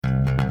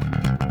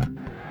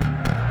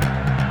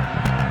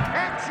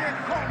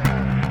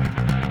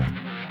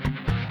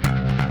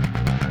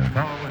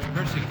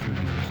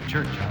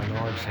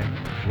Lord said,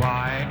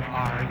 "Why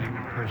are you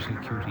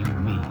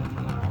persecuting me?"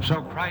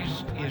 So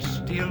Christ is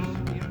still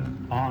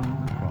on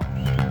the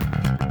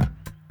cross.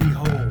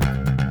 Behold,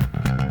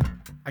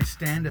 I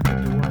stand at the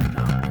door and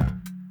knock.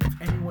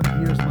 If anyone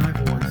hears my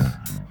voice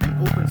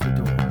and opens the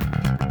door,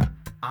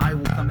 I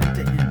will come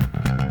into him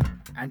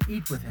and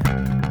eat with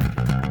him,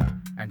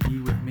 and he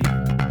with me.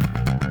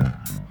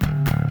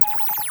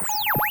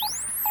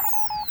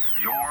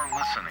 You're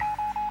listening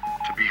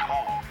to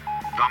Behold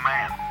the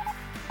Man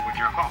with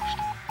your host,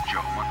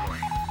 Joe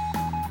McLean.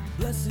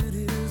 Blessed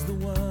is the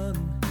one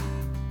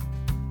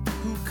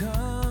who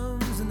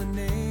comes in the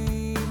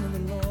name of the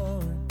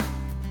Lord.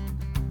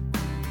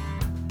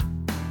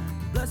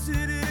 Blessed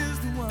is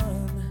the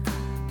one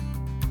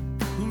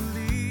who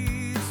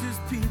leads his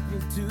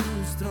people to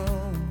his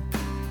throne.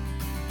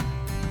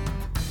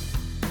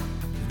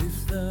 But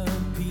if the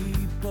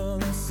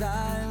people are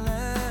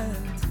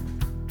silent,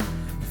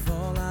 if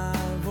all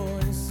our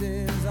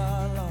voices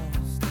are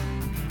lost,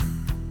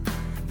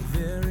 the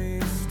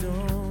very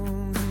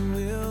stones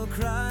will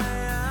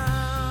cry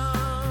out.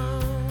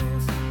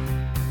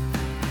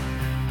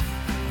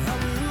 I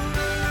will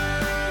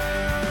run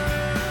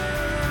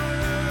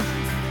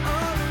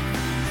all of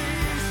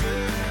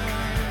creation.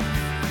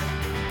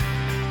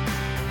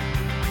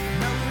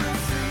 I will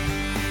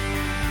sing all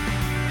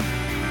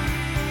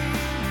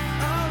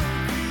of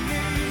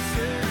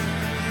creation.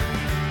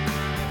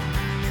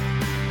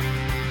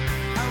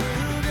 I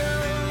will go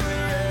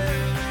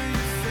wherever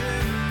you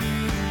send me,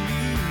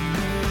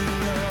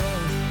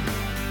 Lord.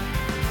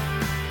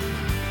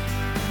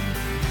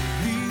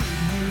 Lead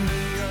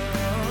me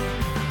on.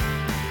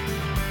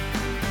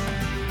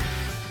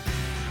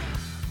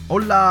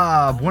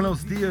 Hola,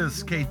 buenos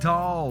dias, ¿qué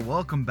tal?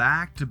 Welcome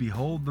back to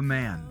Behold the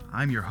Man.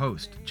 I'm your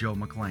host, Joe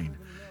McLean.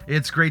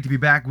 It's great to be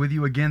back with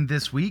you again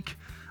this week.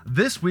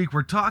 This week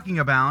we're talking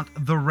about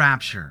the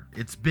rapture.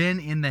 It's been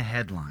in the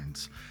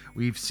headlines.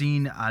 We've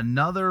seen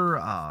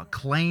another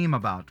claim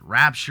about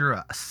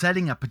rapture,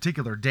 setting a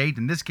particular date.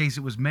 In this case,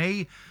 it was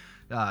May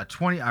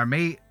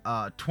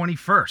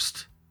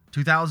 21st,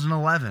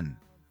 2011.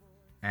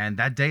 And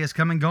that day has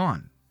come and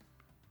gone.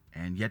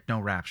 And yet no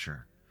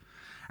rapture.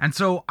 And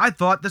so I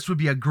thought this would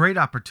be a great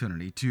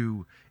opportunity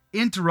to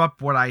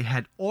interrupt what I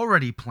had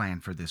already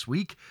planned for this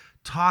week,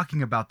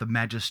 talking about the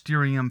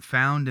magisterium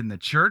found in the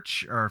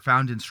church, or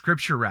found in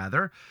Scripture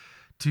rather,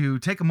 to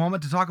take a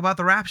moment to talk about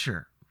the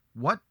rapture.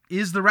 What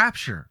is the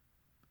rapture?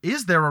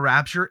 Is there a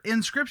rapture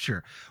in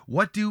Scripture?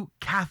 What do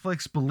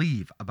Catholics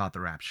believe about the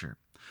rapture?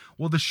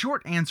 Well, the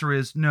short answer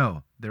is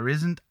no, there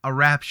isn't a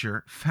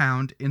rapture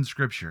found in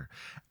Scripture.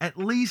 At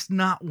least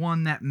not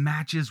one that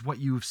matches what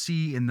you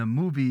see in the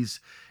movies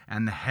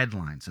and the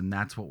headlines, and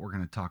that's what we're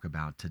going to talk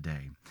about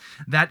today.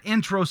 That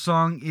intro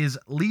song is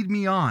Lead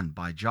Me On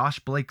by Josh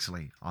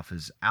Blakesley off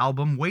his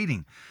album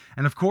Waiting.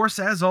 And of course,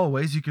 as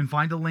always, you can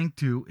find a link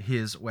to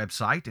his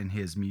website and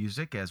his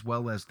music, as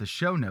well as the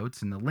show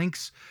notes and the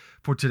links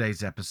for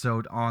today's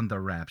episode on the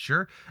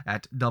rapture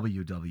at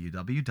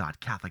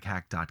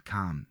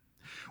www.catholichack.com.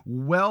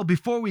 Well,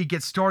 before we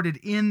get started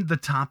in the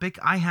topic,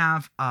 I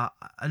have an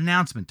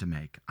announcement to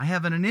make. I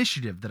have an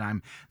initiative that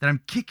I'm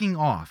kicking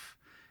off.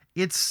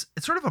 It's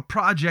sort of a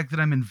project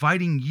that I'm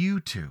inviting you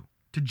to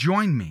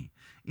join me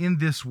in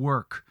this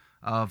work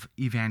of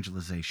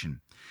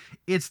evangelization.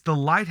 It's the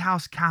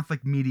Lighthouse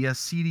Catholic Media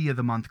CD of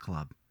the Month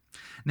Club.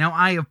 Now,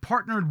 I have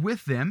partnered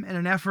with them in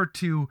an effort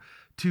to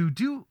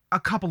do a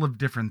couple of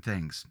different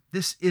things.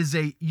 This is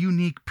a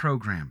unique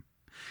program.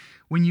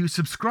 When you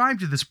subscribe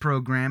to this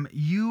program,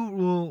 you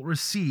will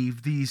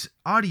receive these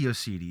audio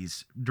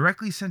CDs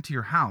directly sent to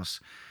your house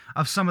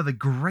of some of the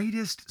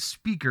greatest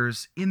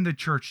speakers in the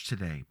church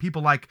today.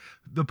 People like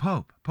the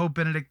Pope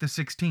Benedict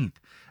XVI,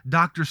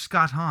 Dr.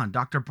 Scott Hahn,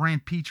 Dr.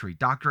 Brant Petrie,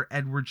 Dr.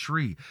 Edward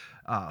Shree,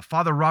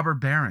 Father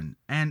Robert Barron,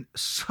 and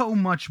so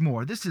much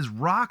more. This is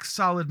rock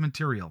solid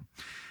material.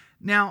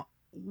 Now,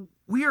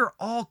 we are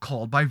all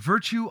called by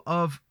virtue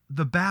of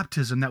the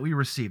baptism that we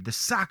receive, the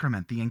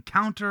sacrament, the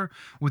encounter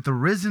with the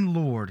risen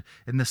Lord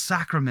in the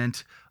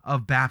sacrament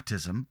of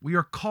baptism. We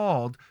are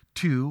called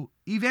to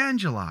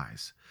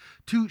evangelize,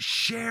 to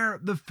share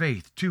the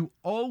faith, to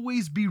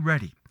always be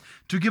ready,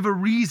 to give a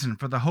reason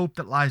for the hope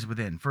that lies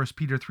within, 1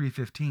 Peter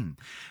 3:15.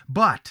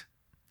 But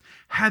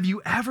have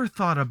you ever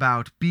thought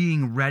about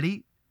being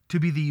ready to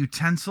be the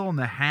utensil in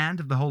the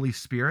hand of the Holy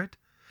Spirit?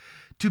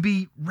 To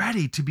be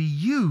ready to be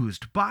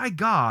used by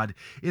God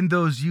in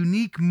those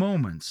unique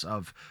moments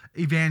of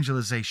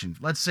evangelization.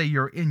 Let's say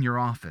you're in your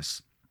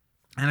office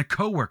and a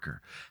coworker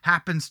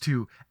happens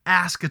to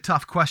ask a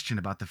tough question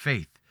about the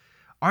faith.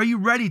 Are you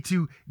ready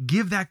to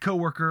give that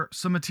coworker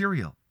some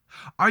material?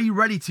 Are you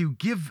ready to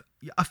give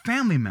a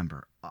family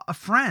member, a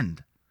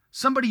friend,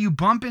 somebody you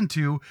bump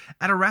into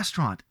at a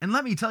restaurant? And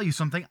let me tell you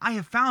something, I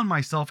have found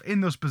myself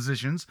in those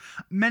positions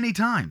many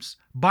times,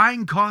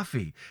 buying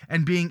coffee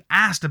and being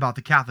asked about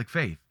the Catholic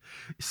faith,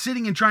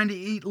 sitting and trying to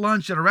eat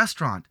lunch at a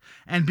restaurant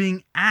and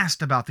being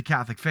asked about the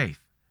Catholic faith.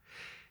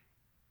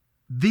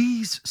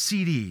 These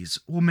CDs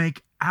will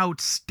make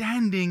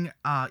outstanding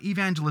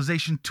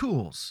evangelization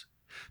tools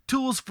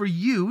tools for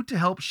you to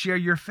help share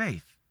your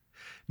faith.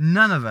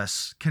 None of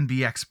us can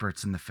be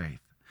experts in the faith.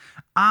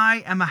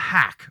 I am a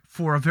hack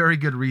for a very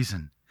good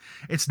reason.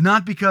 It's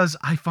not because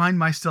I find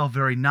myself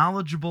very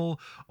knowledgeable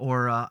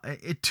or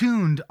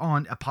attuned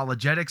on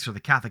apologetics or the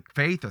Catholic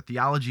faith or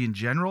theology in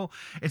general.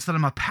 It's that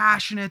I'm a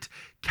passionate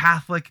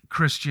Catholic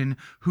Christian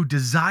who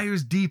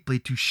desires deeply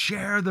to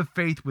share the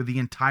faith with the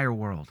entire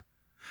world.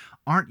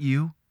 Aren't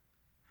you?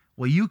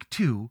 Well, you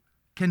too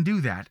can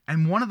do that,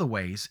 and one of the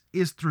ways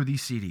is through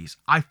these CDs.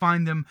 I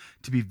find them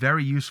to be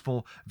very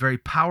useful, very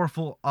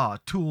powerful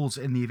tools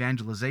in the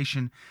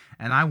evangelization,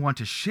 and I want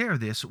to share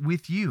this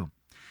with you.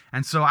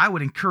 And so I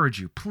would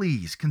encourage you,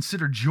 please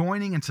consider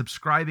joining and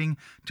subscribing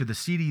to the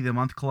CD of the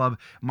Month Club,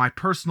 my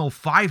personal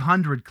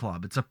 500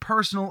 club. It's a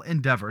personal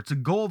endeavor. It's a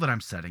goal that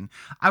I'm setting.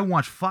 I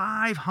want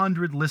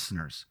 500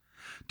 listeners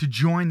to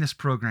join this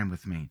program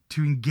with me,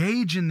 to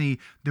engage in the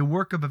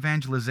work of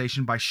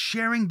evangelization by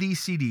sharing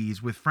these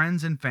CDs with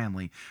friends and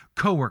family,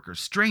 coworkers,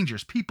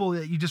 strangers, people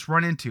that you just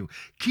run into.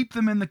 Keep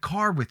them in the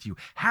car with you.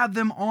 Have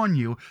them on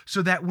you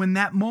so that when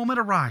that moment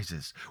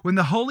arises, when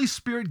the Holy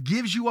Spirit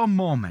gives you a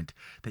moment,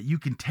 that you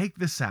can take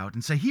this out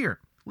and say, here,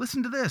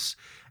 listen to this,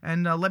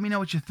 and let me know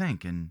what you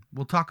think, and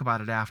we'll talk about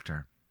it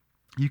after.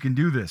 You can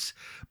do this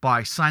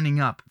by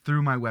signing up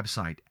through my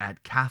website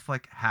at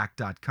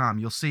CatholicHack.com.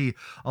 You'll see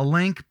a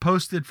link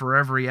posted for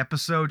every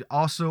episode.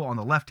 Also, on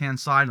the left-hand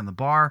side on the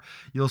bar,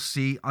 you'll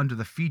see under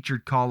the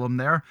featured column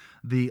there,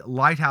 the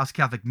Lighthouse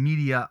Catholic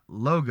Media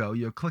logo.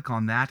 You'll click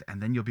on that,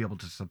 and then you'll be able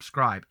to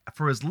subscribe.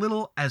 For as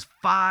little as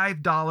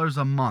 $5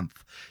 a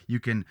month, you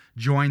can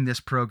join this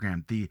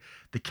program, the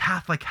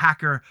Catholic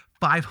Hacker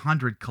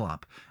 500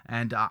 Club.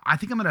 And I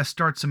think I'm going to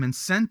start some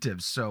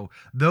incentives. So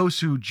those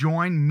who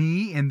join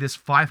me in this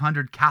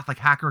 500 Catholic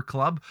Hacker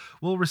Club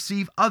will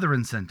receive other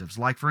incentives,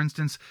 like, for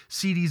instance,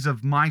 CDs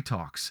of my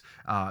talks,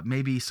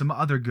 maybe some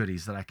other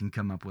goodies that I can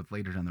come up with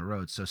later down the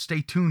road. So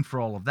stay tuned for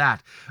all of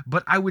that.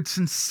 But I would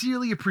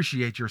sincerely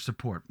appreciate your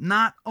support.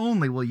 Not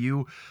only will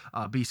you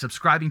be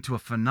subscribing to a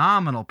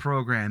phenomenal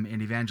program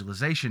in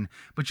evangelization,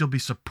 but you'll be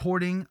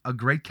supporting a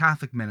great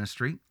Catholic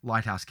ministry,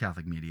 Lighthouse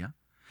Catholic Media.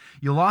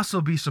 You'll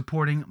also be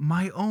supporting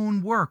my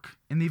own work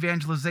in the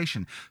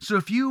evangelization. So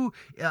if you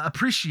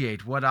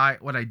appreciate what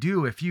I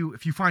do, if you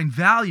find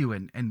value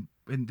in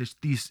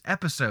these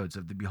episodes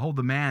of the Behold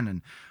the Man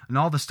and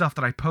all the stuff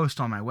that I post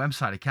on my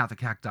website at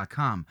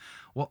CatholicHack.com,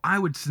 well, I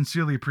would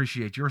sincerely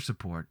appreciate your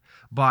support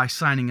by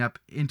signing up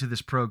into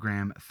this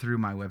program through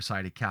my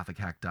website at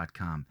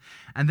CatholicHack.com.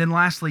 And then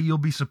lastly, you'll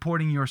be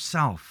supporting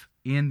yourself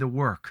in the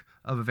work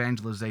of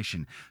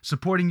evangelization,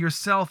 supporting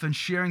yourself and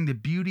sharing the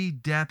beauty,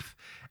 depth,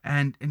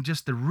 and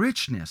just the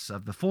richness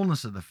of the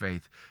fullness of the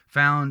faith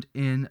found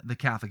in the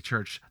Catholic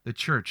Church, the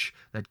church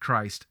that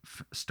Christ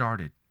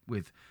started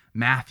with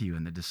Matthew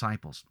and the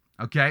disciples.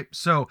 Okay,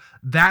 so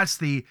that's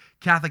the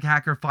Catholic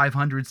Hacker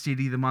 500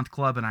 CD of the Month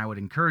Club, and I would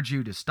encourage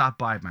you to stop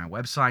by my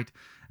website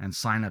and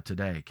sign up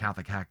today,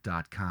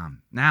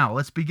 CatholicHack.com. Now,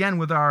 let's begin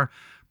with our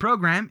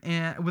program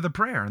with a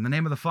prayer. In the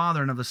name of the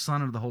Father, and of the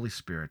Son, and of the Holy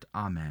Spirit.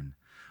 Amen.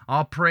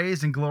 All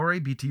praise and glory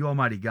be to you,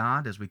 Almighty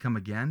God, as we come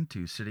again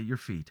to sit at your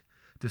feet,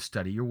 to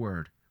study your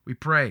word. We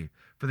pray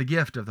for the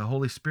gift of the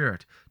Holy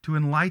Spirit to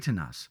enlighten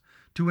us,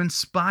 to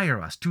inspire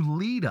us, to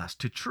lead us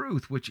to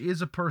truth, which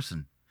is a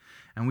person.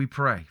 And we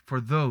pray for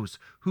those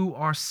who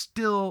are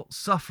still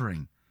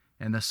suffering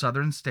in the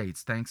southern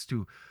states, thanks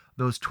to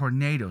those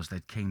tornadoes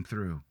that came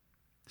through.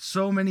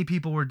 So many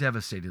people were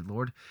devastated,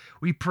 Lord.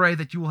 We pray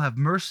that you will have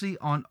mercy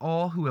on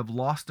all who have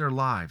lost their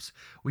lives.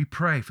 We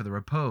pray for the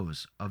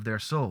repose of their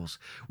souls.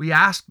 We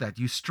ask that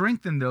you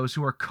strengthen those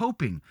who are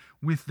coping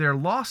with their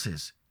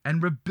losses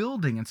and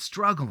rebuilding and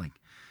struggling.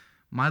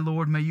 My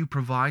Lord, may you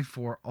provide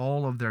for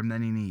all of their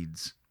many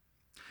needs.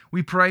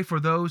 We pray for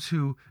those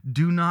who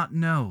do not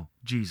know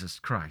Jesus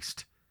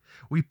Christ.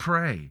 We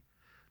pray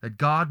that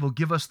God will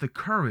give us the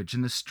courage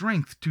and the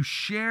strength to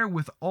share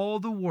with all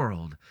the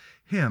world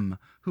him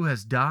who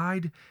has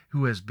died,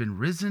 who has been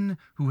risen,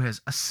 who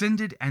has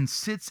ascended and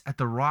sits at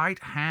the right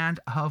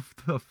hand of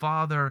the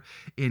Father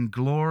in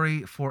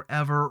glory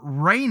forever,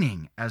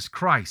 reigning as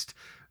Christ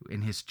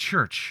in his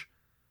church.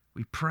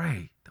 We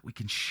pray that we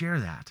can share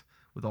that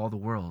with all the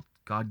world.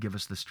 God, give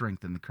us the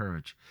strength and the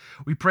courage.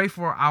 We pray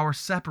for our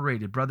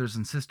separated brothers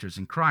and sisters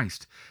in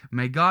Christ.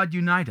 May God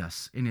unite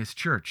us in his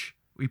church.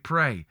 We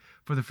pray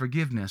for the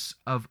forgiveness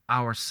of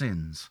our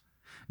sins.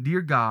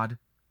 Dear God,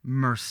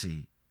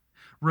 mercy.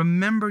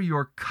 Remember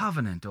your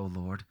covenant, O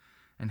Lord,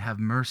 and have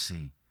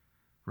mercy.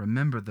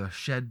 Remember the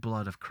shed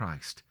blood of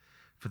Christ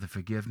for the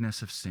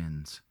forgiveness of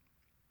sins.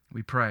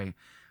 We pray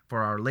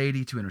for Our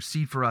Lady to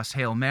intercede for us.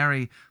 Hail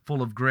Mary,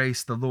 full of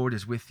grace, the Lord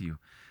is with you.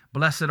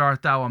 Blessed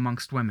art thou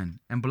amongst women,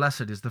 and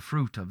blessed is the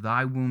fruit of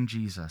thy womb,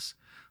 Jesus.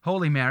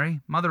 Holy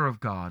Mary, Mother of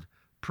God,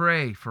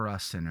 pray for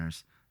us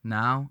sinners,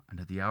 now and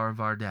at the hour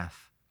of our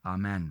death.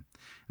 Amen.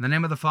 In the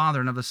name of the Father,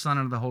 and of the Son,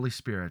 and of the Holy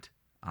Spirit.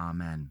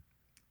 Amen.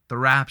 The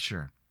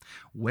rapture.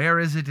 Where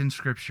is it in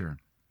Scripture?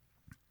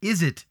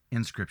 Is it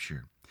in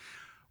Scripture?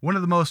 One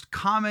of the most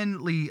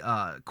commonly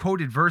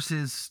quoted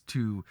verses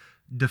to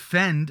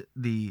defend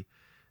the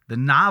The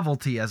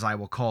novelty, as I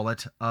will call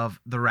it, of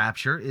the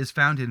rapture is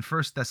found in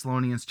 1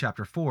 Thessalonians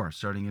chapter 4,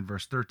 starting in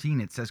verse 13.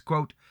 It says,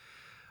 quote,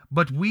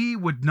 "But we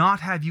would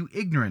not have you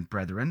ignorant,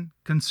 brethren,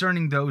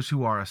 concerning those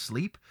who are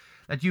asleep,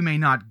 that you may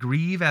not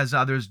grieve as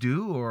others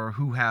do, or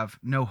who have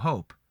no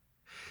hope.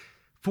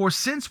 For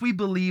since we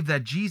believe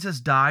that Jesus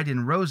died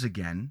and rose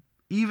again,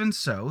 even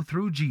so,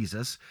 through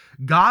Jesus,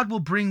 God will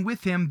bring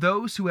with him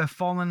those who have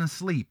fallen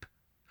asleep.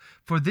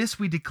 For this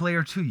we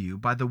declare to you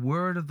by the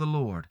word of the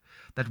Lord,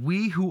 that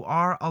we who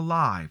are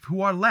alive,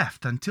 who are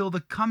left until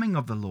the coming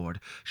of the Lord,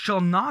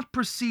 shall not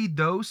precede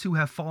those who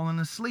have fallen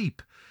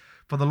asleep.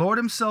 For the Lord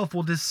himself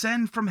will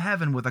descend from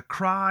heaven with a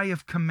cry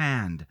of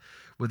command,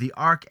 with the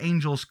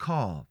archangel's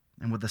call,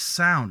 and with the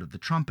sound of the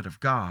trumpet of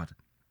God.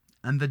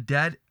 And the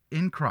dead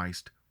in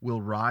Christ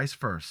will rise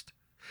first.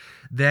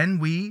 Then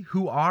we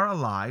who are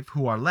alive,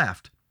 who are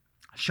left,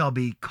 shall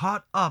be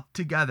caught up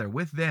together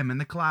with them in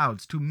the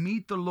clouds to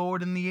meet the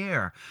Lord in the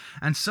air,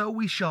 and so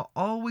we shall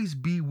always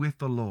be with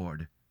the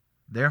Lord.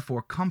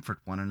 Therefore comfort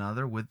one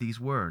another with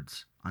these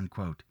words."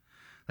 Unquote.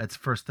 That's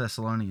 1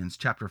 Thessalonians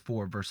chapter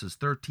 4, verses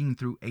 13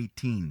 through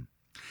 18.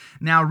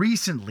 Now,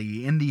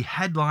 recently, in the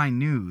headline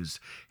news,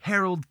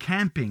 Harold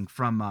Camping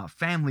from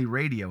Family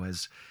Radio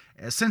has,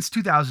 since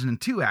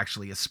 2002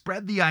 actually, has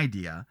spread the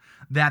idea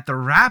that the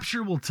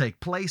rapture will take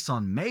place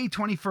on May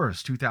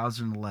 21st,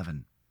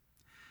 2011.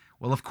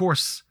 Well, of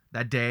course,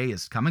 that day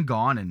is come and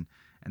gone,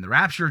 and the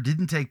rapture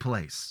didn't take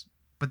place.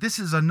 But this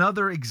is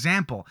another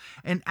example,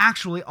 and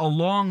actually a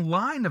long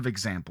line of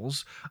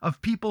examples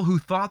of people who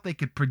thought they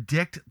could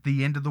predict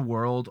the end of the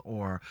world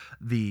or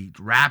the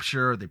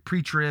rapture, the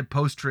pre-trib,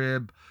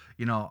 post-trib.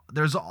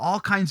 There's all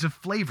kinds of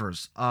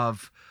flavors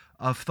of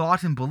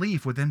thought and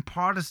belief within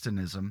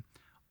Protestantism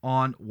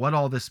on what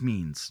all this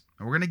means.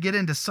 And we're going to get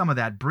into some of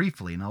that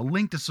briefly, and I'll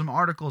link to some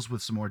articles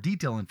with some more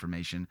detailed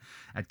information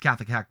at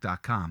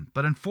CatholicHack.com.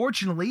 But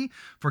unfortunately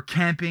for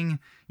Camping,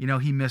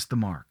 he missed the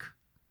mark.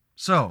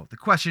 So the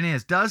question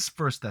is, does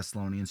 1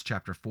 Thessalonians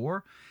chapter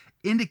 4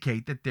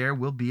 indicate that there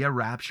will be a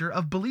rapture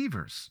of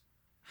believers?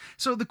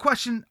 So the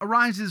question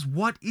arises,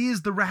 what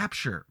is the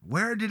rapture?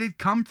 Where did it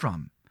come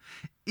from?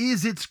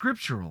 Is it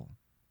scriptural?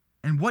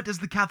 And what does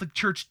the Catholic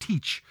Church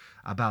teach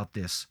about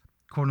this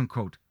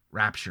quote-unquote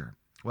rapture?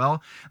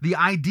 Well, the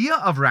idea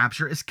of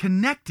rapture is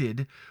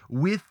connected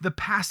with the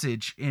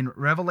passage in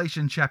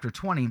Revelation chapter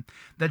 20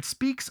 that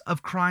speaks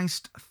of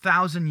Christ's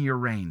 1,000-year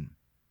reign.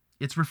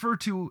 It's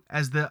referred to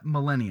as the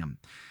millennium.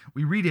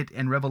 We read it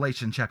in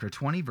Revelation chapter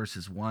 20,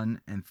 verses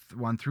 1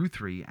 through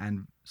 3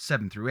 and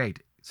 7 through 8.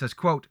 It says,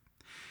 quote,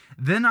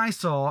 "Then I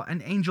saw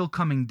an angel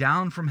coming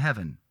down from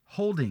heaven,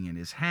 holding in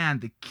his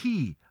hand the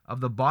key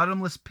of the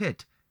bottomless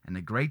pit and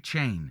a great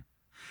chain.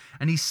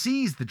 And he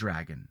seized the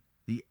dragon,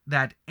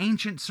 that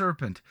ancient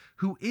serpent,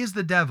 who is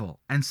the devil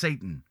and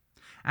Satan,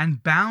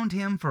 and bound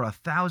him for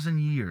 1,000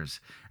 years,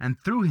 and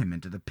threw him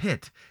into the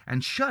pit,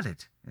 and shut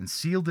it, and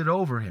sealed it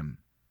over him,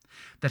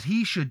 that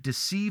he should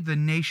deceive the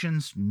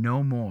nations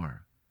no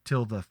more,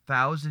 till the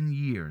 1,000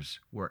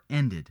 years were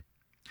ended.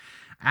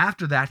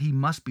 After that he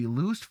must be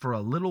loosed for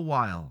a little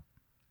while.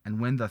 And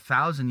when the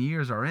 1,000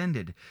 years are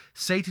ended,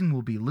 Satan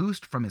will be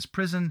loosed from his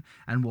prison,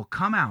 and will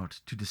come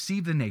out to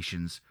deceive the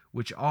nations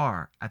which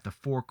are at the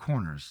four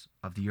corners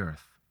of the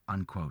earth."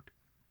 Unquote.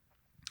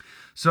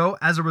 So,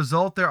 as a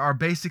result, there are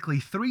basically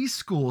three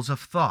schools of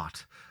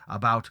thought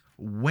about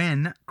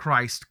when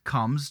Christ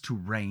comes to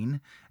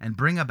reign and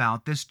bring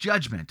about this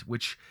judgment,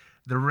 which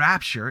the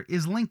rapture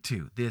is linked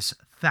to, this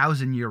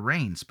 1,000-year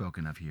reign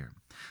spoken of here.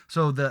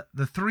 So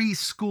the three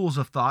schools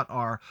of thought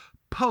are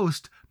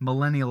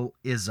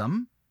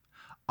post-millennialism,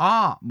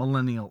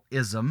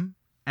 amillennialism,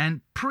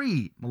 and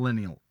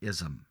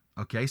premillennialism.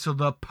 Okay, so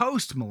the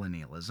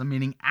post-millennialism,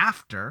 meaning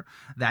after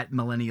that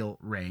millennial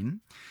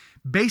reign,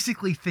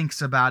 basically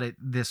thinks about it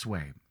this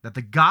way, that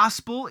the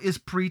gospel is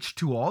preached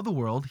to all the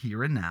world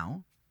here and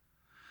now,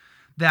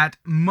 that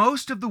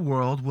most of the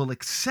world will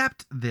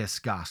accept this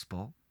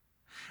gospel,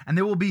 and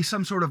there will be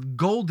some sort of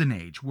golden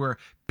age where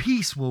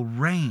peace will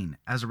reign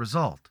as a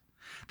result,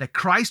 that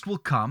Christ will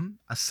come,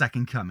 a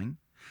second coming,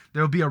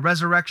 there will be a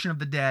resurrection of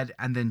the dead,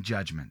 and then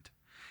judgment.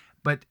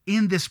 But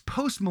in this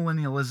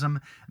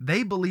post-millennialism,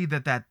 they believe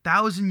that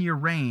 1,000-year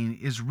reign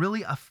is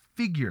really a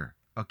figure,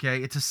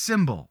 okay? It's a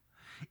symbol.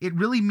 It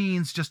really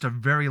means just a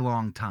very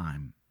long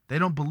time. They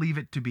don't believe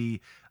it to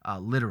be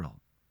literal.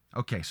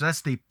 Okay, so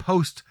that's the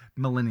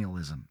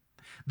post-millennialism.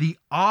 The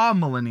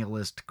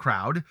amillennialist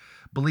crowd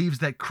believes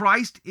that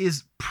Christ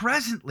is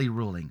presently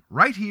ruling,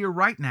 right here,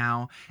 right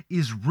now,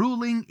 is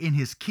ruling in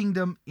his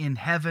kingdom in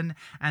heaven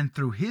and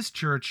through his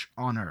church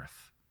on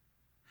earth.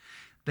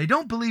 They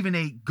don't believe in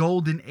a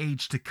golden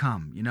age to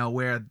come,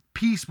 where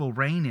peace will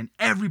reign and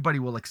everybody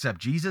will accept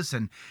Jesus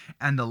and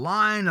the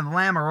lion and the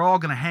lamb are all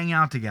going to hang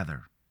out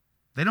together.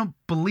 They don't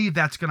believe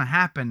that's going to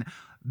happen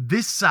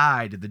this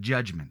side of the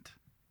judgment.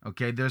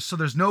 Okay,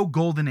 there's no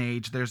golden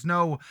age. There's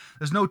no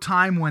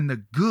time when the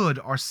good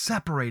are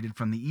separated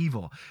from the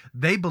evil.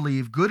 They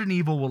believe good and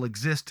evil will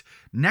exist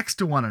next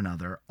to one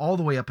another all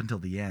the way up until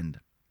the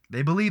end.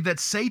 They believe that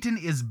Satan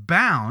is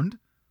bound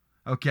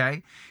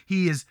okay?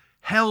 He is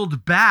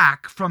held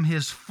back from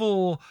his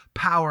full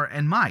power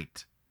and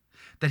might.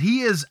 That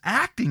he is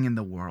acting in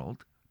the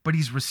world, but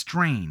he's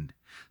restrained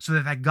so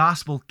that that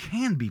gospel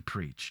can be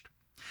preached.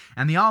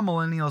 And the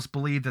amillennialists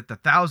believe that the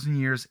 1,000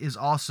 years is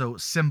also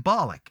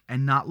symbolic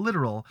and not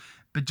literal,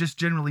 but just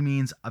generally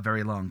means a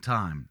very long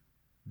time.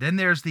 Then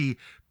there's the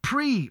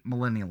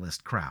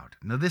pre-millennialist crowd.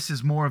 Now, this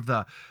is more of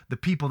the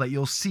people that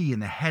you'll see in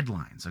the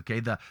headlines, okay?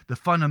 The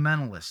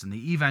fundamentalists and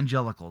the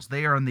evangelicals.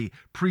 They are in the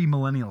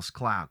pre-millennialist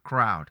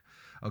crowd,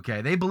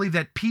 okay? They believe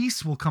that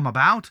peace will come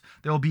about.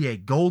 There will be a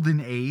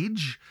golden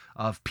age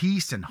of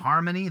peace and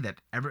harmony, that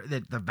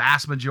the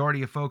vast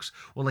majority of folks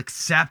will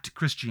accept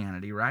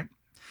Christianity, right?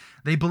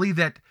 They believe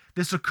that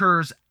this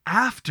occurs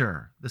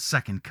after the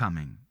second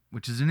coming,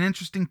 which is an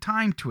interesting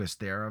time twist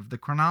there of the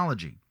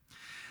chronology.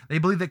 They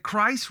believe that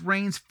Christ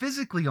reigns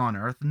physically on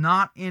earth,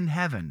 not in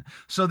heaven.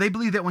 So they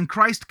believe that when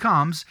Christ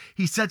comes,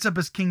 he sets up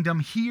his kingdom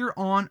here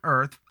on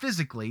earth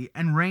physically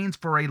and reigns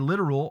for a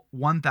literal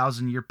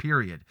 1,000-year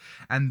period.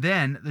 And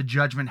then the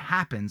judgment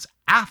happens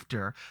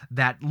after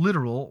that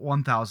literal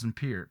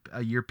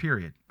 1,000-year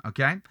period.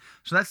 Okay?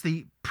 So that's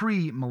the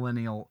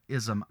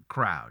pre-millennialism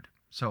crowd.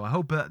 So I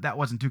hope that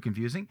wasn't too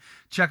confusing.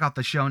 Check out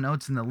the show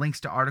notes and the links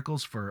to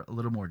articles for a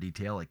little more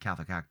detail at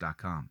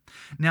CatholicHack.com.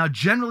 Now,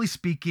 generally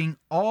speaking,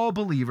 all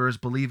believers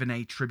believe in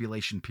a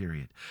tribulation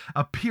period,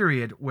 a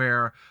period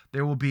where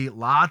there will be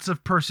lots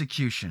of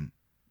persecution.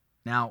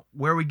 Now,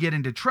 where we get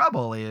into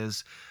trouble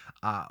is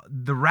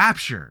the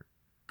rapture,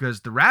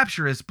 because the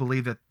rapture is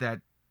believed that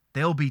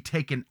they'll be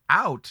taken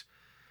out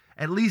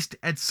at least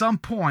at some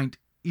point,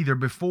 either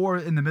before,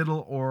 in the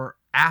middle, or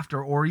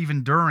after, or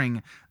even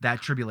during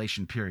that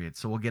tribulation period.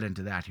 So we'll get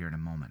into that here in a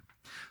moment.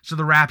 So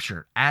the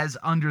rapture, as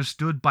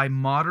understood by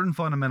modern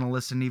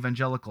fundamentalists and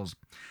evangelicals,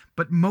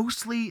 but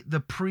mostly the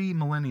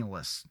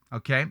pre-millennialists,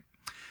 okay?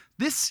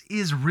 This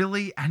is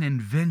really an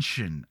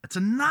invention. It's a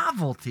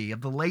novelty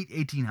of the late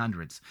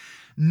 1800s.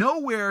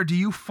 Nowhere do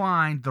you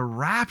find the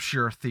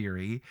rapture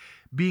theory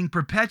being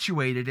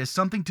perpetuated as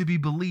something to be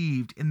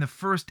believed in the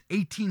first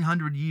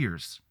 1800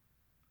 years.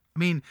 I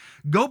mean,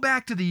 go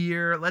back to the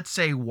year, let's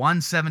say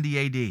 170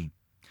 AD.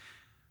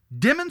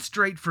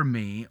 Demonstrate for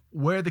me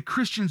where the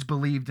Christians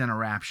believed in a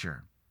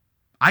rapture.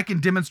 I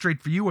can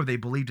demonstrate for you where they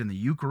believed in the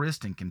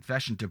Eucharist and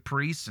confession to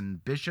priests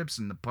and bishops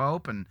and the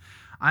Pope, and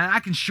I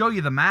can show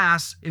you the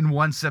Mass in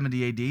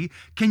 170 AD.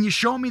 Can you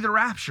show me the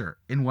rapture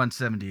in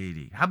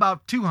 170 AD? How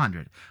about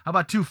 200? How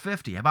about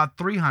 250? How about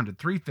 300,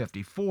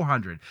 350,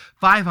 400,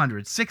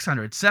 500,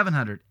 600,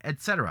 700,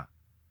 etc.?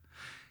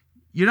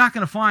 You're not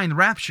going to find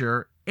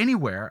rapture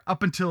anywhere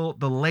up until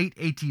the late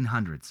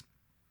 1800s.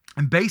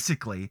 And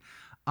basically,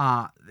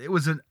 it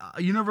was a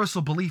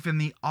universal belief in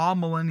the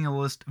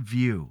all-millennialist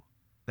view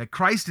that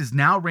Christ is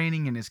now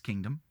reigning in his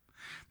kingdom,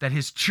 that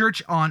his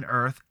church on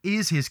earth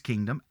is his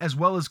kingdom, as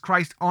well as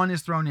Christ on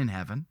his throne in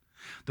heaven.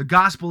 The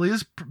gospel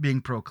is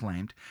being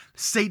proclaimed.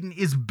 Satan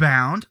is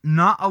bound,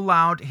 not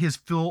allowed his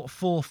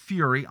full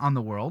fury on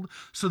the world,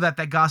 so that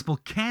that gospel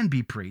can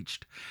be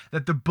preached.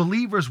 That the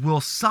believers will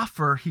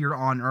suffer here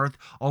on earth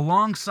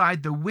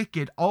alongside the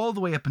wicked all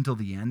the way up until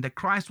the end. That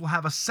Christ will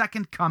have a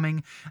second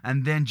coming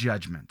and then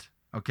judgment.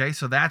 Okay,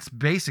 so that's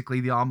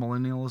basically the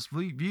all-millennialist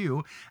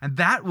view, and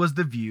that was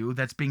the view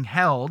that's being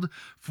held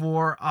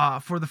for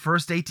the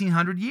first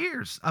 1,800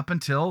 years, up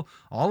until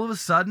all of a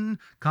sudden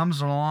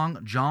comes along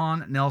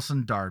John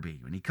Nelson Darby,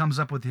 and he comes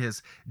up with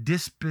his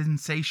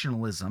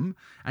dispensationalism,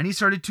 and he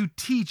started to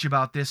teach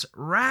about this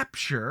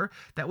rapture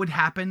that would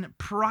happen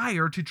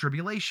prior to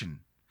tribulation.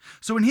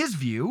 So in his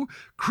view,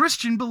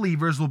 Christian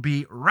believers will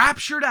be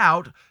raptured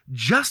out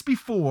just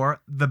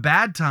before the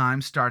bad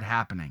times start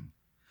happening.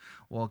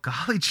 Well,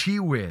 golly gee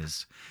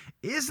whiz,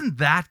 isn't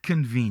that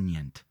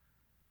convenient?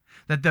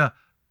 That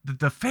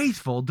the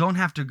faithful don't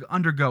have to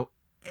undergo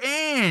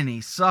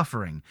any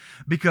suffering,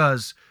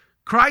 because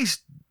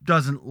Christ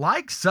doesn't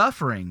like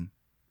suffering,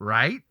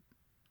 right?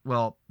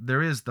 Well,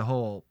 there is the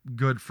whole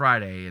Good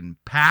Friday and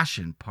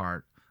Passion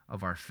part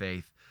of our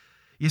faith.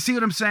 You see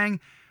what I'm saying?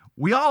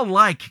 We all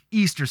like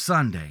Easter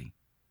Sunday,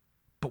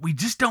 but we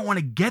just don't want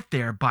to get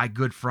there by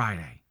Good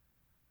Friday.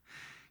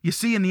 You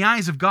see, in the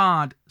eyes of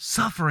God,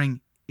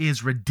 suffering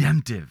is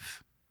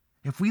redemptive.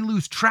 If we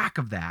lose track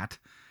of that,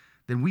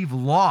 then we've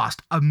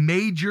lost a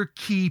major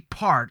key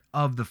part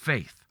of the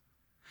faith.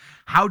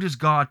 How does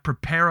God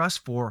prepare us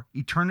for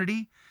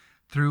eternity?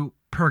 Through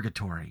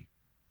purgatory,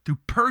 through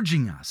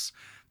purging us,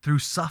 through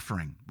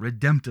suffering,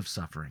 redemptive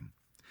suffering.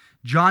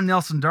 John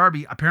Nelson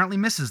Darby apparently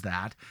misses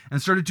that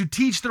and started to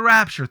teach the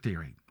rapture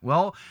theory.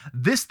 Well,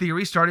 this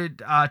theory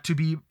started to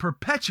be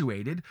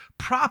propagated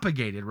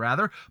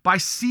by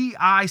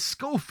C.I.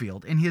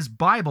 Scofield in his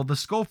Bible, the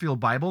Scofield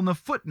Bible. In the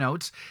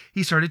footnotes,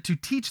 he started to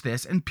teach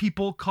this, and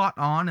people caught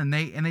on, and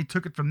they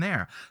took it from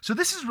there. So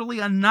this is really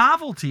a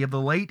novelty of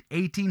the late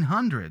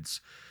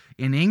 1800s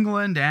in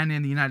England and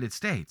in the United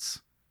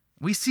States.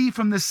 We see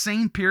from this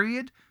same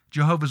period,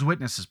 Jehovah's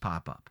Witnesses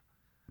pop up.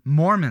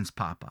 Mormons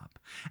pop up,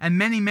 and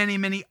many, many,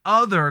 many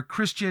other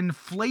Christian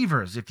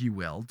flavors, if you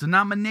will,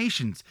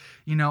 denominations.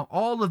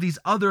 All of these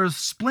other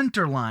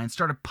splinter lines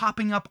started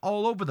popping up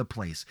all over the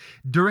place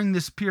during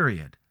this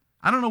period.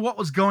 I don't know what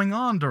was going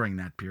on during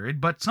that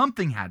period, but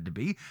something had to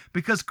be,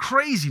 because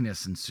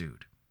craziness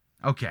ensued.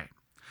 Okay,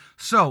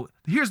 so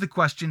here's the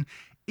question.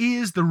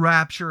 Is the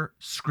rapture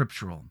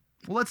scriptural?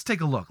 Well, let's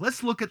take a look.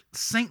 Let's look at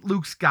St.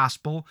 Luke's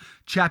Gospel,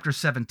 chapter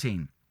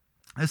 17.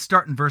 Let's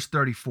start in verse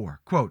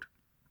 34. Quote,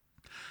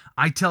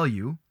 I tell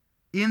you,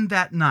 in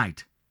that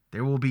night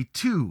there will be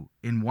two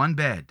in one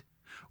bed.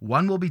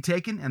 One will be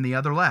taken and the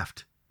other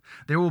left.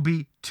 There will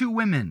be two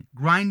women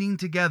grinding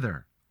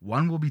together.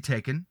 One will be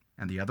taken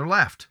and the other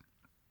left.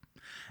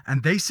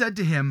 And they said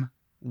to him,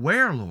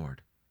 Where,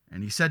 Lord?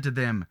 And he said to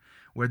them,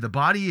 Where the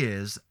body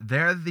is,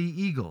 there the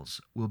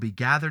eagles will be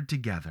gathered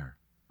together.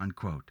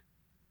 Unquote.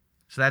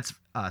 So that's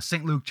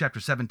St. Luke chapter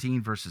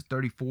 17, verses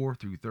 34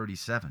 through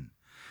 37.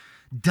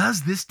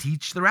 Does this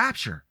teach the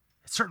rapture?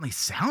 It certainly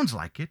sounds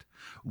like it.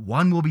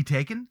 One will be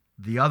taken,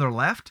 the other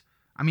left.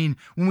 I mean,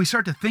 when we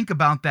start to think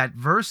about that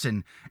verse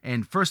in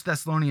 1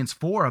 Thessalonians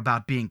 4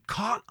 about being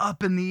caught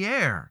up in the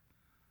air,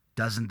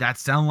 doesn't that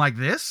sound like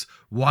this?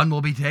 One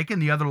will be taken,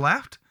 the other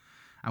left.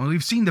 I mean,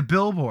 we've seen the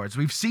billboards,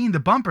 we've seen the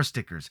bumper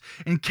stickers.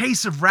 In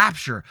case of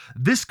rapture,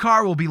 this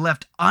car will be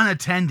left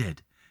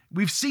unattended.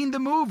 We've seen the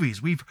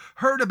movies. We've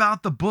heard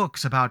about the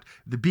books about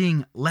the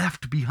being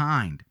left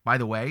behind. By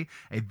the way,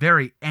 a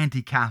very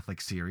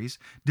anti-Catholic series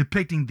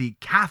depicting the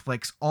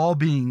Catholics all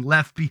being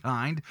left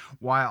behind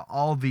while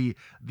all the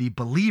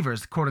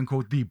believers,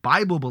 quote-unquote, the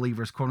Bible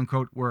believers,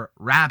 quote-unquote, were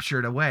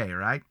raptured away,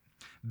 right?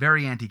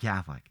 Very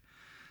anti-Catholic.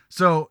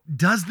 So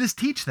does this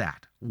teach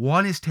that?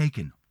 One is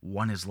taken,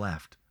 one is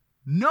left.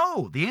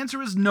 No, the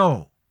answer is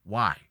no.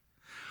 Why?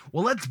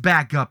 Well, let's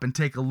back up and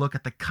take a look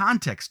at the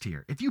context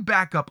here. If you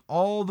back up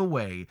all the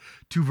way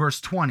to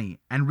verse 20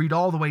 and read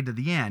all the way to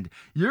the end,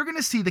 you're going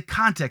to see the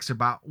context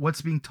about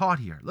what's being taught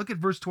here. Look at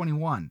verse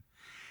 21.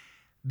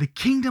 The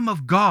kingdom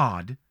of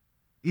God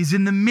is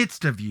in the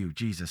midst of you,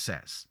 Jesus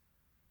says.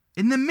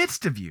 In the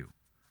midst of you.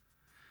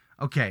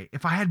 Okay,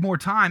 if I had more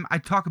time,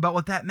 I'd talk about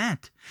what that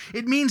meant.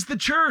 It means the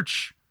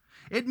church.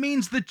 It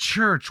means the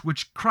church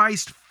which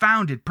Christ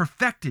founded,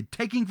 perfected,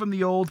 taking from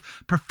the old,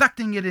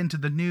 perfecting it into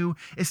the new,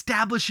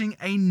 establishing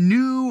a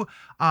new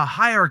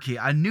hierarchy,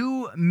 a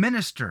new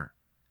minister,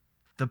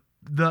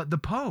 the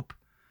Pope,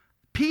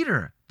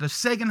 Peter, the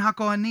Segen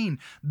HaKohanim,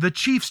 the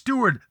chief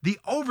steward, the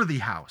over the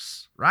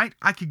house, right?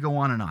 I could go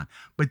on and on,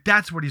 but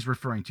that's what he's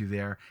referring to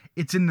there.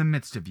 It's in the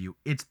midst of you.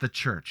 It's the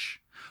church.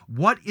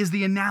 What is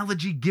the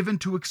analogy given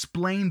to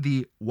explain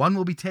the one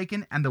will be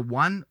taken and the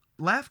one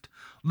left?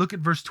 Look at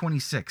verse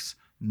 26.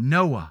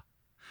 Noah.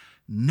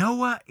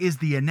 Noah is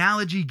the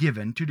analogy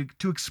given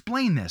to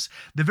explain this.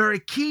 The very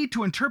key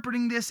to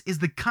interpreting this is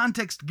the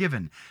context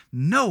given.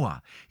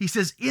 Noah. He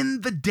says,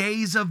 in the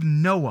days of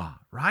Noah,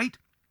 right?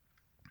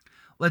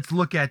 Let's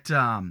look at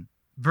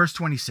verse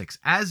 26.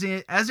 As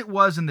it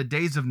was in the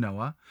days of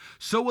Noah,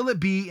 so will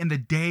it be in the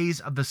days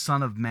of the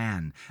Son of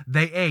Man.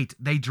 They ate,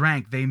 they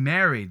drank, they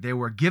married, they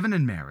were given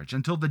in marriage,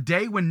 until the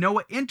day when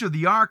Noah entered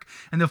the ark,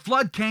 and the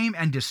flood came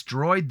and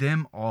destroyed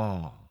them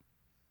all.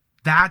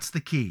 That's the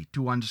key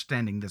to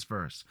understanding this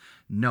verse.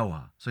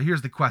 Noah. So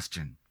here's the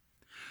question.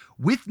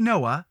 With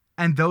Noah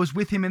and those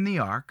with him in the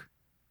ark,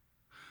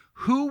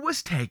 who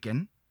was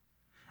taken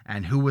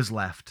and who was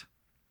left?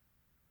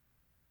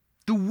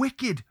 The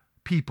wicked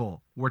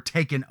people were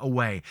taken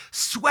away,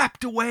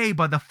 swept away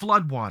by the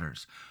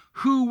floodwaters.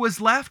 Who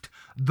was left?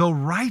 The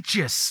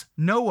righteous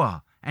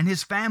Noah and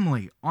his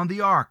family on the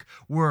ark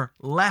were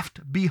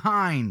left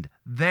behind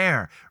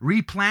there,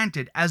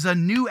 replanted as a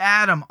new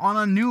Adam on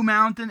a new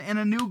mountain in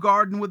a new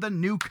garden with a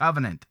new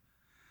covenant.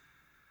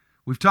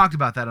 We've talked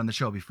about that on the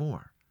show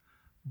before.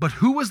 But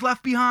who was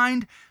left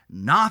behind?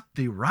 Not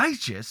the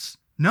righteous.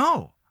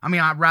 No. I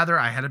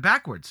had it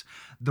backwards.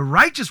 The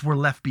righteous were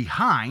left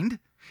behind.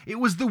 It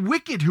was the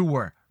wicked who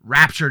were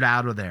raptured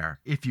out of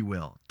there, if you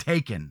will,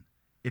 taken,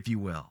 if you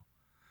will.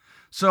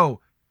 So,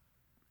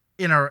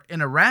 in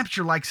a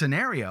rapture-like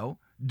scenario,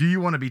 do you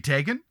want to be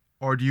taken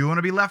or do you want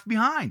to be left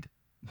behind?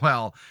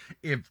 Well,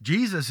 if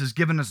Jesus has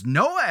given us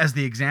Noah as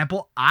the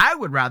example, I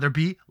would rather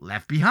be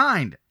left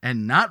behind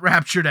and not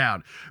raptured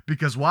out.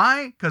 Because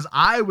why? Because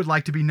I would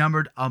like to be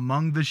numbered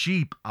among the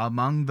sheep,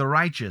 among the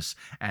righteous,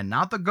 and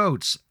not the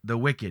goats, the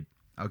wicked.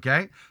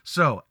 Okay?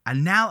 So,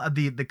 and now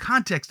the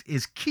context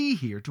is key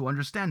here to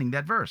understanding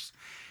that verse.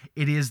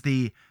 It is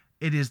the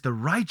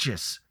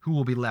righteous who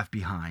will be left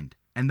behind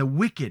and the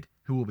wicked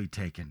who will be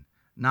taken,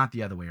 not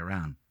the other way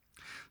around.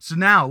 So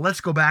now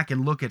let's go back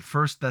and look at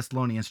 1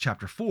 Thessalonians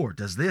chapter 4.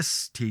 Does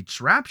this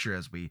teach rapture,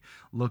 as we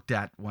looked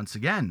at once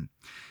again?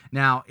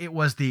 Now, it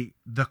was the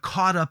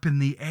caught up in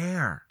the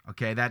air,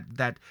 okay,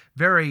 that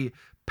very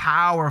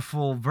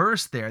powerful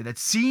verse there that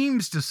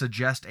seems to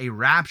suggest a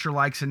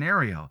rapture-like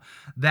scenario,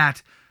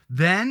 that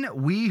then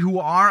we who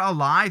are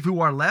alive, who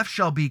are left,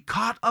 shall be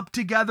caught up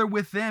together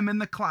with them in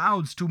the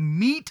clouds to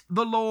meet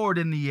the Lord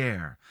in the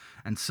air.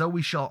 And so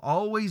we shall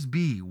always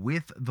be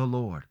with the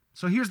Lord.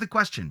 So here's the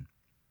question.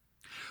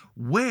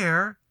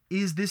 where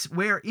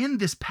in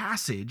this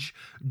passage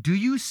do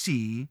you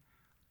see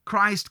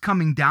Christ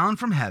coming down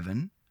from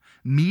heaven,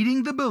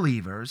 meeting the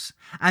believers,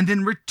 and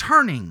then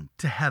returning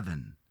to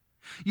heaven?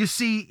 You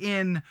see,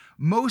 in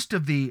most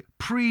of the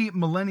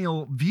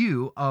pre-millennial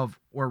view of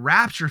where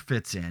rapture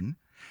fits in,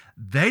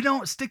 they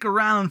don't stick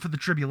around for the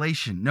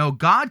tribulation. No,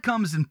 God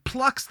comes and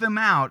plucks them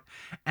out,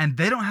 and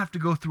they don't have to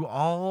go through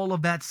all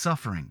of that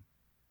suffering.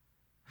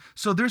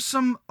 So there's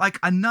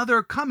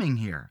another coming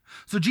here.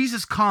 So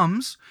Jesus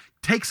comes,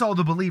 takes all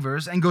the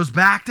believers, and goes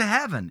back to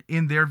heaven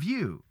in their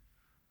view.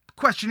 The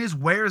question is,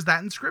 where is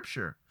that in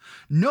Scripture?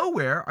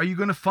 Nowhere are you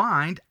going to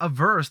find a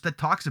verse that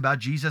talks about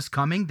Jesus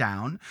coming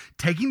down,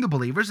 taking the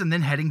believers, and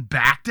then heading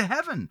back to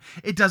heaven.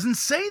 It doesn't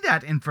say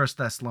that in 1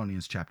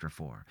 Thessalonians chapter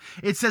 4.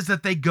 It says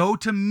that they go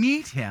to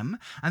meet him,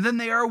 and then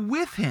they are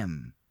with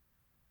him.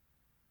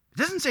 It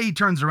doesn't say he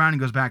turns around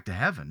and goes back to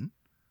heaven.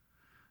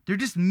 They're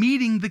just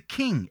meeting the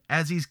king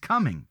as he's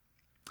coming.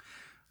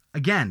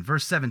 Again,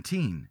 verse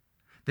 17.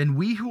 Then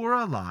we who are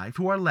alive,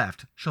 who are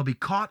left, shall be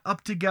caught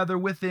up together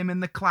with them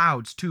in the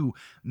clouds to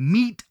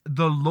meet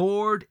the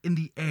Lord in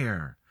the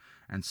air.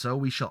 And so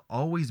we shall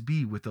always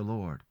be with the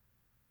Lord.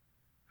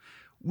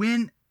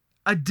 When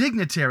a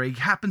dignitary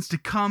happens to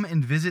come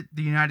and visit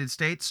the United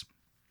States,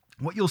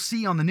 what you'll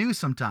see on the news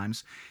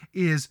sometimes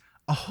is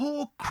a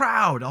whole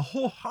crowd, a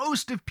whole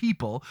host of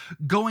people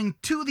going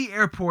to the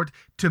airport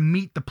to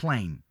meet the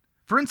plane.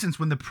 For instance,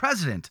 when the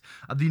president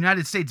of the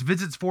United States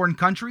visits foreign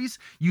countries,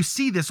 you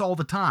see this all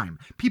the time.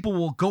 People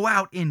will go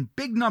out in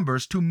big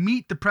numbers to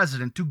meet the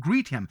president, to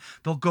greet him.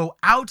 They'll go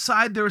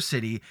outside their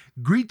city,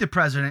 greet the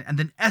president, and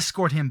then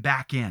escort him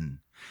back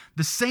in.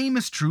 The same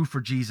is true for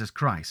Jesus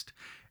Christ.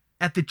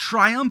 At the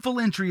triumphal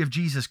entry of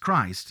Jesus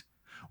Christ,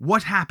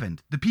 what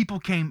happened? The people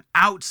came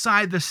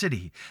outside the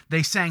city.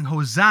 They sang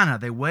Hosanna.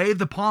 They waved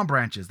the palm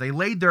branches. They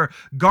laid their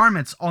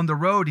garments on the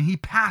road, and he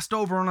passed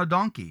over on a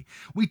donkey.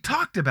 We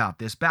talked about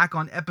this back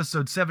on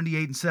episode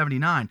 78 and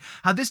 79,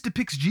 how this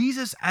depicts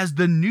Jesus as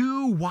the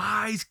new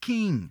wise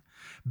king,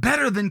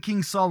 better than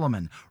King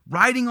Solomon,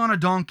 riding on a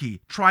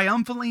donkey,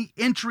 triumphantly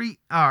entering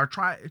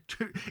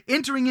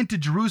into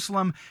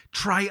Jerusalem,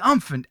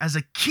 triumphant as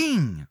a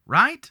king,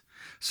 right?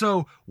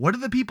 So what do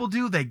the people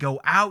do? They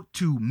go out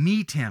to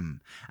meet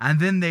him, and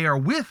then they are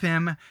with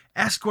him,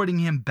 escorting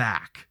him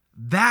back.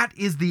 That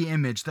is the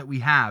image that we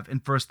have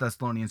in 1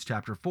 Thessalonians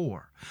chapter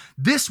 4.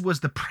 This was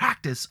the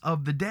practice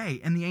of the day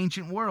in the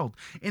ancient world,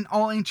 in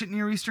all ancient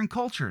Near Eastern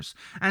cultures.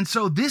 And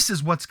so this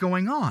is what's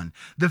going on.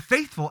 The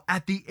faithful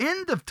at the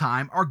end of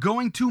time are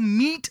going to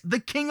meet the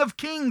King of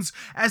Kings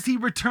as he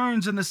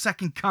returns in the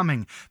second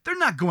coming. They're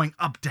not going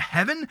up to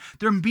heaven.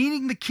 They're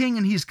meeting the King,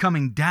 and he's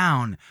coming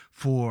down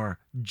for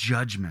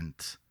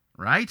judgment.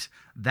 Right?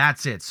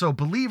 That's it. So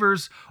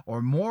believers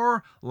are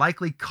more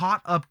likely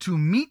caught up to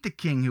meet the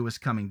king who is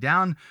coming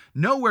down.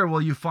 Nowhere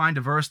will you find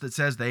a verse that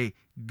says they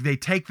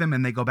take them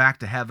and they go back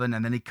to heaven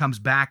and then he comes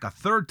back a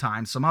third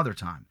time some other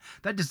time.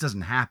 That just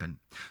doesn't happen.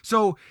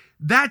 So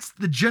that's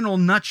the general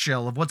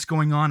nutshell of what's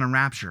going on in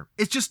rapture.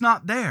 It's just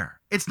not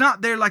there. It's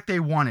not there like they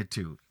want it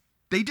to.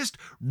 They just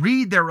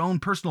read their own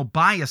personal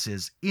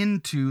biases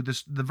into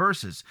the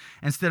verses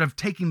instead of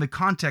taking the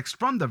context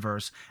from the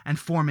verse and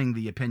forming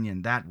the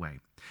opinion that way.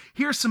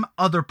 Here's some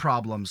other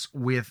problems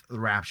with the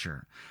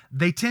rapture.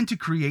 They tend to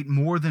create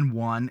more than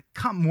one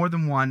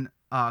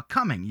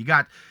coming. You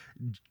got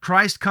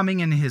Christ coming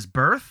in his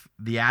birth,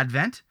 the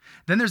Advent.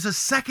 Then there's a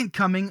second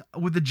coming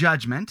with the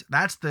judgment.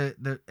 That's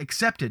the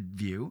accepted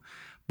view.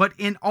 But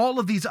in all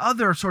of these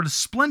other sort of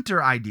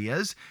splinter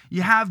ideas,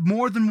 you have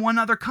more than one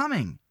other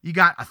coming. You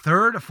got a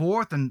third, a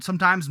fourth, and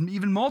sometimes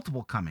even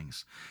multiple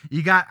comings.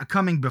 You got a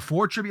coming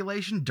before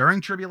tribulation,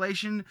 during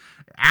tribulation,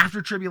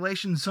 after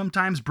tribulation,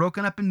 sometimes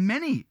broken up in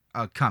many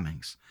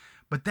comings.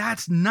 But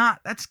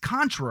that's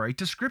contrary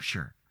to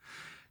Scripture.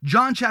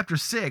 John chapter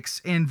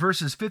 6 in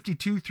verses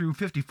 52 through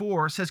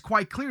 54 says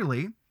quite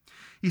clearly,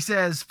 he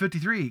says,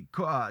 53,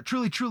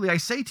 truly, truly, I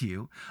say to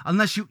you,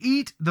 unless you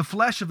eat the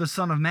flesh of the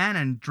Son of Man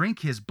and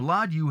drink his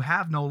blood, you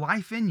have no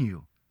life in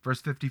you.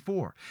 Verse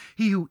 54,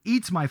 he who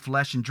eats my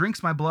flesh and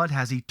drinks my blood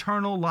has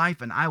eternal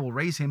life, and I will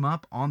raise him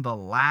up on the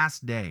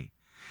last day.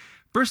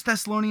 1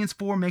 Thessalonians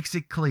 4 makes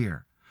it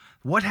clear.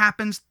 What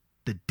happens?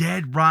 The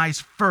dead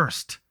rise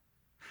first.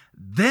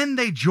 Then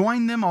they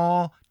join them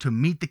all to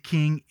meet the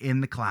King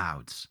in the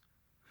clouds.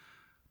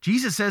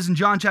 Jesus says in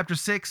John chapter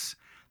 6,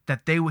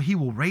 that he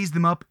will raise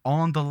them up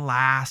on the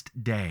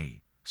last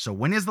day. So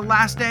when is the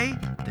last day?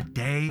 The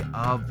day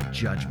of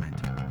judgment.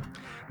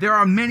 There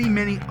are many,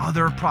 many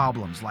other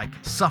problems like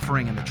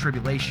suffering and the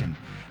tribulation.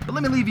 But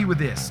let me leave you with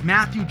this.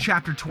 Matthew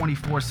chapter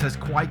 24 says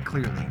quite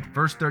clearly,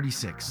 verse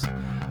 36,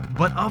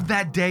 but of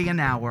that day and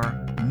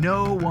hour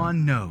no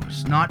one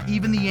knows, not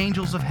even the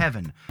angels of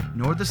heaven,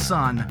 nor the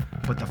Son,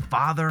 but the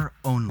Father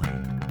only.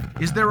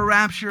 Is there a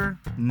rapture?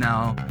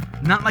 No,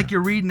 not like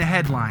you're reading the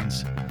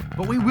headlines.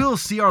 But we will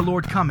see our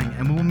Lord coming,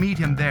 and we will meet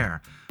him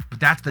there.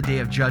 But that's the day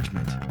of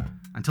judgment.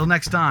 Until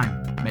next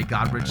time, may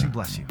God richly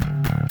bless you.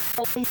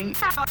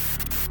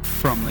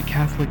 From the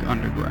Catholic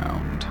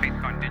Underground. Faith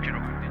Con Digital